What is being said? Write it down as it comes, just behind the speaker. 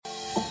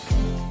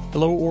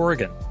Hello,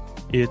 Oregon.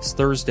 It's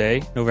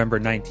Thursday, November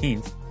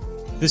 19th.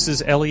 This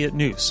is Elliot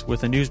Noose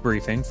with a news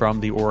briefing from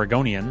The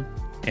Oregonian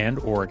and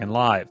Oregon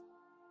Live.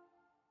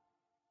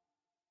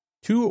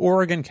 2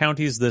 Oregon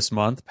counties this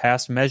month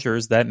passed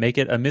measures that make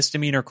it a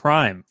misdemeanor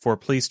crime for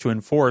police to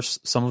enforce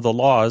some of the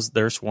laws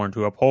they're sworn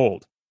to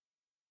uphold.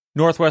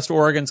 Northwest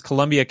Oregon's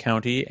Columbia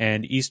County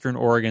and Eastern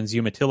Oregon's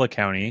Umatilla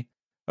County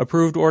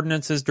approved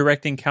ordinances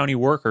directing county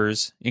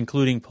workers,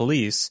 including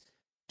police,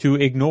 to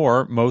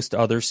ignore most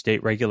other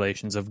state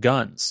regulations of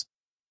guns.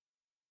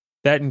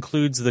 That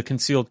includes the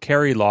concealed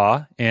carry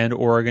law and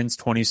Oregon's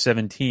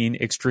 2017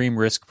 extreme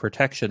risk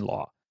protection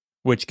law,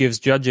 which gives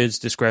judges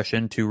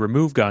discretion to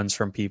remove guns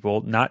from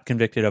people not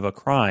convicted of a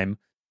crime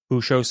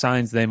who show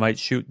signs they might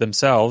shoot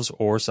themselves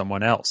or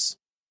someone else.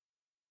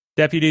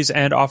 Deputies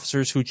and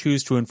officers who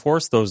choose to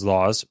enforce those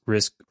laws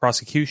risk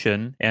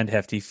prosecution and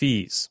hefty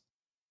fees.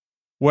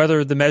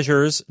 Whether the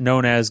measures,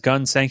 known as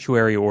gun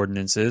sanctuary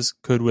ordinances,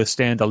 could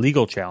withstand a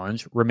legal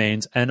challenge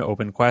remains an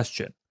open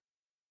question.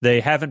 They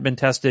haven't been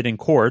tested in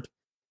court,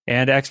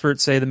 and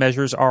experts say the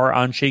measures are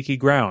on shaky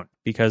ground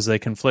because they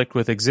conflict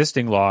with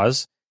existing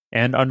laws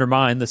and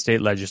undermine the state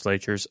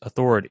legislature's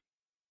authority.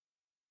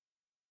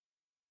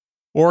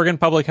 Oregon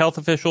public health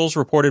officials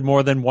reported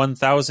more than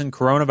 1,000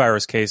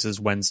 coronavirus cases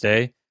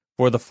Wednesday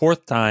for the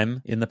 4th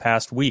time in the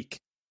past week.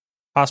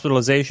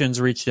 Hospitalizations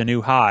reached a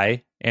new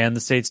high, and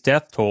the state's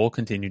death toll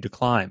continued to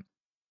climb.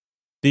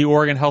 The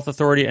Oregon Health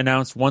Authority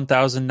announced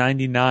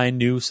 1,099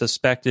 new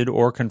suspected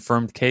or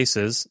confirmed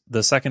cases,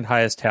 the second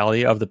highest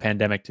tally of the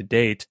pandemic to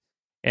date,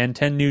 and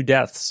 10 new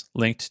deaths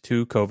linked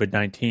to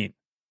COVID-19.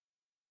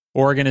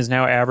 Oregon is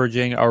now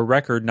averaging a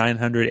record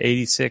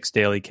 986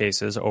 daily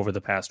cases over the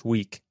past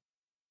week.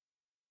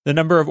 The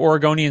number of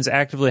Oregonians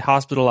actively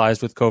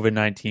hospitalized with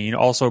COVID-19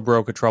 also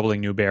broke a troubling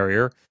new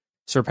barrier,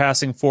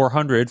 surpassing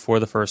 400 for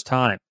the first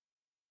time.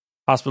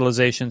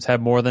 Hospitalizations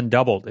have more than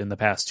doubled in the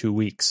past 2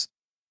 weeks.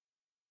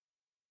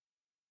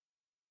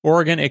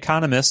 Oregon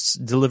economists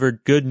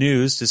delivered good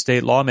news to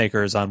state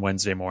lawmakers on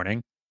Wednesday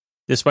morning.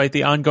 Despite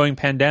the ongoing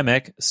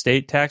pandemic,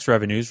 state tax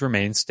revenues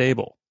remain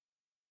stable.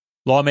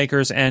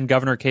 Lawmakers and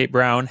Governor Kate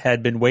Brown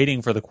had been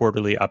waiting for the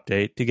quarterly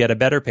update to get a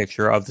better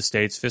picture of the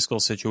state's fiscal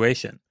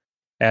situation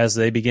as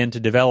they begin to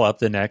develop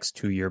the next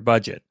 2-year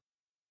budget.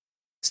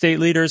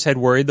 State leaders had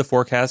worried the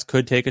forecast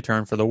could take a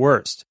turn for the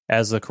worst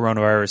as the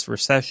coronavirus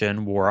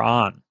recession wore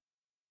on.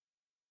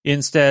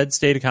 Instead,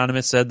 state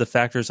economists said the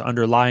factors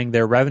underlying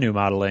their revenue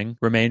modeling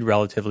remained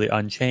relatively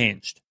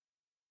unchanged.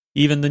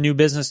 Even the new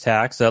business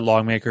tax that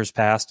lawmakers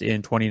passed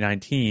in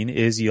 2019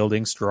 is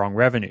yielding strong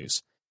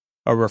revenues,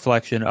 a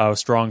reflection of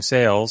strong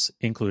sales,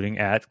 including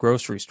at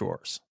grocery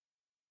stores.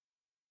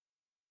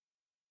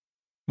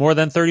 More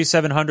than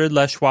 3,700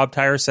 Les Schwab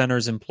Tire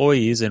Center's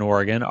employees in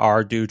Oregon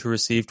are due to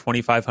receive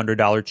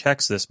 $2,500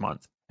 checks this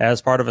month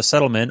as part of a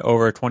settlement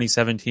over a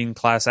 2017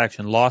 class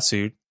action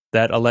lawsuit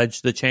that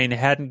alleged the chain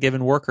hadn't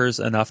given workers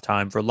enough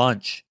time for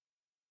lunch.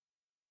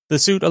 The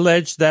suit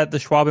alleged that the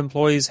Schwab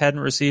employees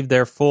hadn't received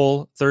their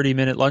full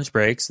 30-minute lunch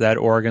breaks that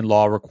Oregon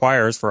law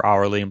requires for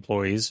hourly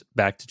employees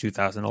back to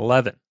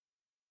 2011.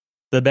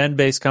 The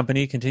Bend-based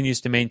company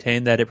continues to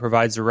maintain that it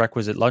provides the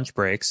requisite lunch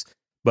breaks,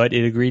 but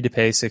it agreed to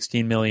pay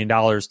 $16 million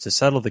to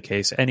settle the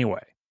case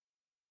anyway.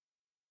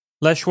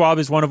 Les Schwab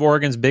is one of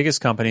Oregon's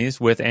biggest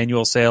companies with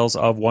annual sales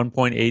of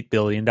 $1.8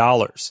 billion.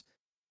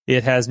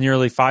 It has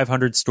nearly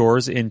 500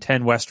 stores in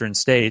 10 western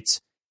states,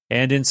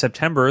 and in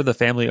September, the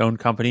family-owned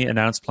company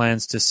announced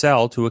plans to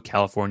sell to a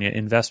California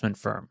investment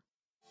firm.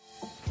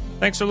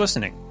 Thanks for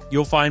listening.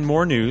 You'll find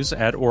more news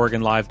at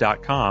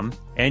OregonLive.com,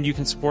 and you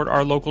can support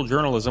our local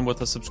journalism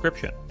with a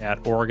subscription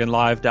at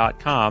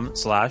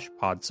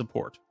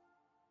OregonLive.com/podsupport.